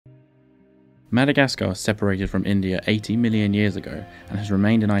Madagascar separated from India 80 million years ago and has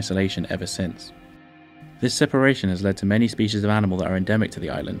remained in isolation ever since. This separation has led to many species of animal that are endemic to the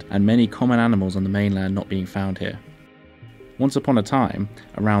island, and many common animals on the mainland not being found here. Once upon a time,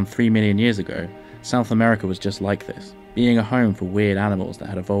 around 3 million years ago, South America was just like this, being a home for weird animals that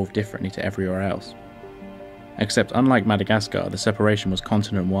had evolved differently to everywhere else. Except unlike Madagascar, the separation was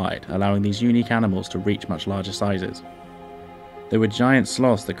continent-wide, allowing these unique animals to reach much larger sizes. There were giant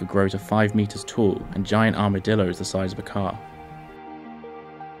sloths that could grow to 5 meters tall, and giant armadillos the size of a car.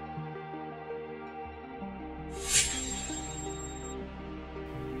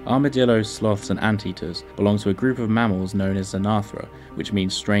 Armadillos, sloths and anteaters belong to a group of mammals known as Xanathra, which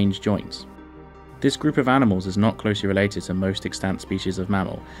means strange joints. This group of animals is not closely related to most extant species of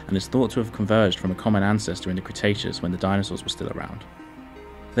mammal, and is thought to have converged from a common ancestor in the Cretaceous when the dinosaurs were still around.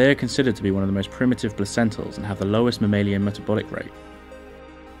 They are considered to be one of the most primitive placentals and have the lowest mammalian metabolic rate.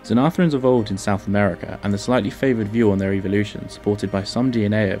 Xanathrans evolved in South America, and the slightly favoured view on their evolution, supported by some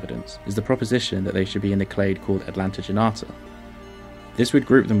DNA evidence, is the proposition that they should be in the clade called Atlantogenata. This would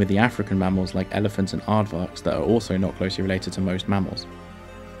group them with the African mammals like elephants and aardvarks that are also not closely related to most mammals.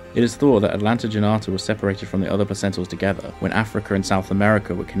 It is thought that Atlantogenata was separated from the other placentals together when Africa and South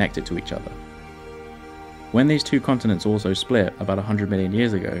America were connected to each other. When these two continents also split about 100 million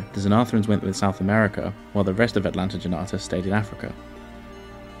years ago, the Xanathrans went with South America, while the rest of Atlantogenata stayed in Africa.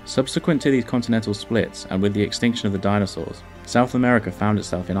 Subsequent to these continental splits, and with the extinction of the dinosaurs, South America found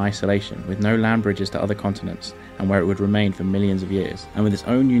itself in isolation with no land bridges to other continents, and where it would remain for millions of years, and with its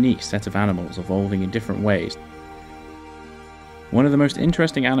own unique set of animals evolving in different ways. One of the most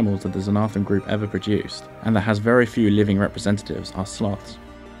interesting animals that the Xanathran group ever produced, and that has very few living representatives, are sloths.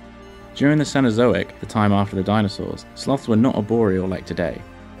 During the Cenozoic, the time after the dinosaurs, sloths were not arboreal like today,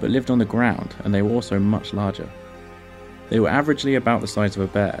 but lived on the ground, and they were also much larger. They were averagely about the size of a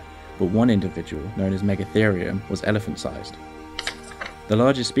bear, but one individual, known as Megatherium, was elephant-sized. The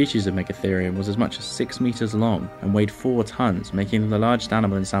largest species of Megatherium was as much as 6 meters long and weighed 4 tons, making them the largest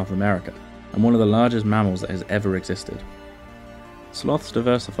animal in South America, and one of the largest mammals that has ever existed. Sloths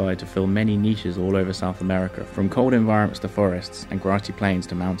diversified to fill many niches all over South America, from cold environments to forests and grassy plains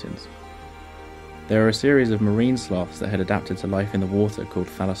to mountains. There are a series of marine sloths that had adapted to life in the water called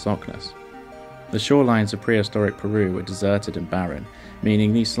Thalassocnus. The shorelines of prehistoric Peru were deserted and barren,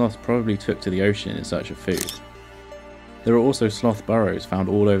 meaning these sloths probably took to the ocean in search of food. There are also sloth burrows found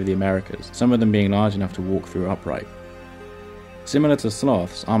all over the Americas, some of them being large enough to walk through upright. Similar to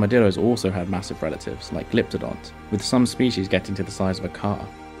sloths, armadillos also had massive relatives, like glyptodonts, with some species getting to the size of a car.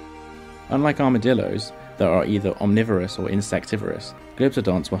 Unlike armadillos, that are either omnivorous or insectivorous,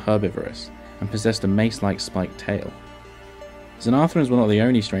 glyptodonts were herbivorous, and possessed a mace-like spiked tail. Xanathrans were not the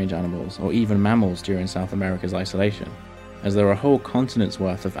only strange animals, or even mammals during South America's isolation, as there are whole continents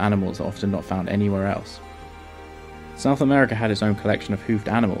worth of animals often not found anywhere else. South America had its own collection of hoofed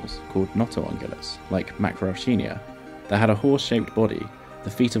animals, called notoungulates, like Macrauchenia, that had a horse-shaped body,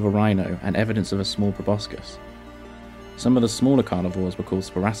 the feet of a rhino, and evidence of a small proboscis. Some of the smaller carnivores were called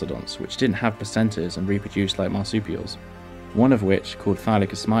sporacodonts, which didn't have placentas and reproduced like marsupials, one of which, called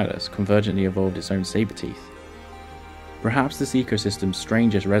Thylacoschmylus, convergently evolved its own saber teeth. Perhaps this ecosystem's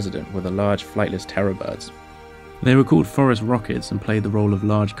strangest resident were the large flightless terror birds. They were called forest rockets and played the role of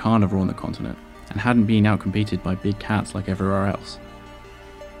large carnivore on the continent, and hadn't been outcompeted by big cats like everywhere else.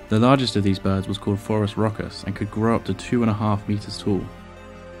 The largest of these birds was called Forus rocus and could grow up to 2.5 meters tall.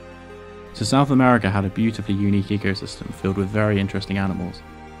 So South America had a beautifully unique ecosystem filled with very interesting animals.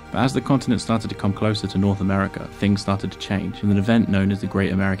 But as the continent started to come closer to North America, things started to change in an event known as the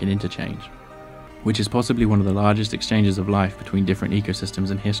Great American Interchange, which is possibly one of the largest exchanges of life between different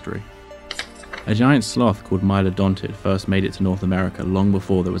ecosystems in history. A giant sloth called Mylodonted first made it to North America long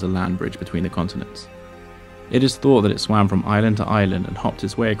before there was a land bridge between the continents. It is thought that it swam from island to island and hopped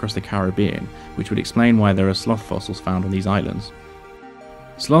its way across the Caribbean, which would explain why there are sloth fossils found on these islands.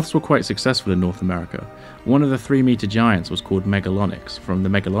 Sloths were quite successful in North America. One of the 3-meter giants was called Megalonyx, from the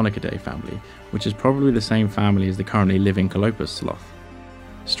Megalonychidae family, which is probably the same family as the currently living Colobus sloth.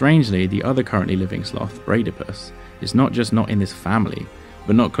 Strangely, the other currently living sloth, Bradypus, is not just not in this family,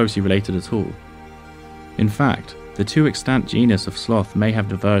 but not closely related at all. In fact, the two extant genus of sloth may have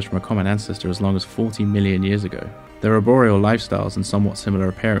diverged from a common ancestor as long as 40 million years ago. Their arboreal lifestyles and somewhat similar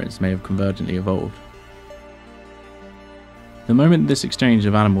appearance may have convergently evolved. The moment this exchange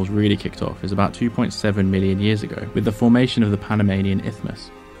of animals really kicked off is about 2.7 million years ago, with the formation of the Panamanian Isthmus.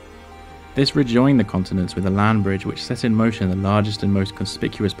 This rejoined the continents with a land bridge which set in motion the largest and most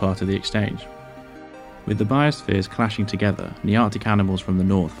conspicuous part of the exchange. With the biospheres clashing together, Nearctic animals from the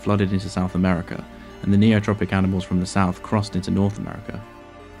north flooded into South America, and the Neotropic animals from the south crossed into North America.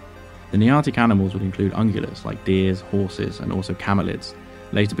 The Nearctic animals would include ungulates like deers, horses, and also camelids,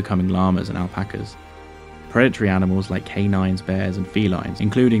 later becoming llamas and alpacas. Predatory animals like canines, bears, and felines,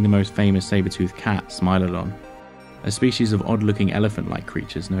 including the most famous saber-toothed cat, Smilodon. A species of odd-looking elephant-like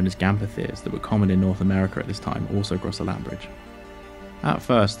creatures known as gampathirs that were common in North America at this time also crossed the land bridge. At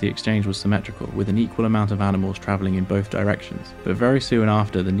first, the exchange was symmetrical, with an equal amount of animals travelling in both directions, but very soon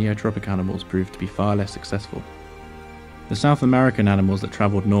after, the Neotropic animals proved to be far less successful. The South American animals that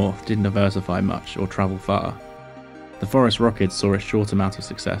travelled north didn't diversify much or travel far. The forest rockids saw a short amount of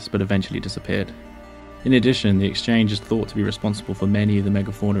success, but eventually disappeared. In addition, the exchange is thought to be responsible for many of the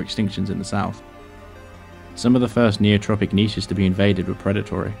megafauna extinctions in the south. Some of the first neotropic niches to be invaded were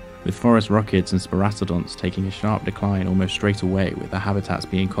predatory, with forest rockids and sporastodonts taking a sharp decline almost straight away, with their habitats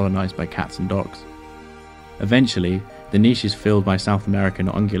being colonised by cats and dogs. Eventually, the niches filled by South American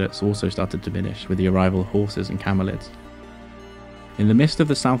ungulates also started to diminish with the arrival of horses and camelids. In the midst of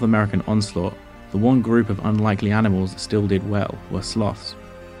the South American onslaught, the one group of unlikely animals that still did well were sloths.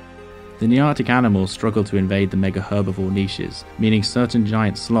 The Nearctic animals struggled to invade the mega-herbivore niches, meaning certain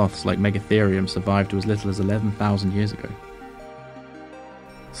giant sloths like Megatherium survived to as little as 11,000 years ago.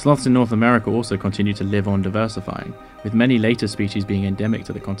 Sloths in North America also continued to live on diversifying, with many later species being endemic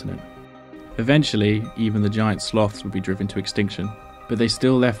to the continent. Eventually, even the giant sloths would be driven to extinction, but they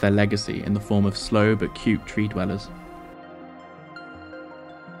still left their legacy in the form of slow but cute tree dwellers.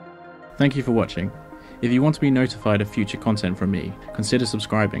 Thank you for watching. If you want to be notified of future content from me, consider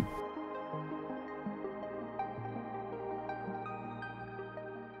subscribing.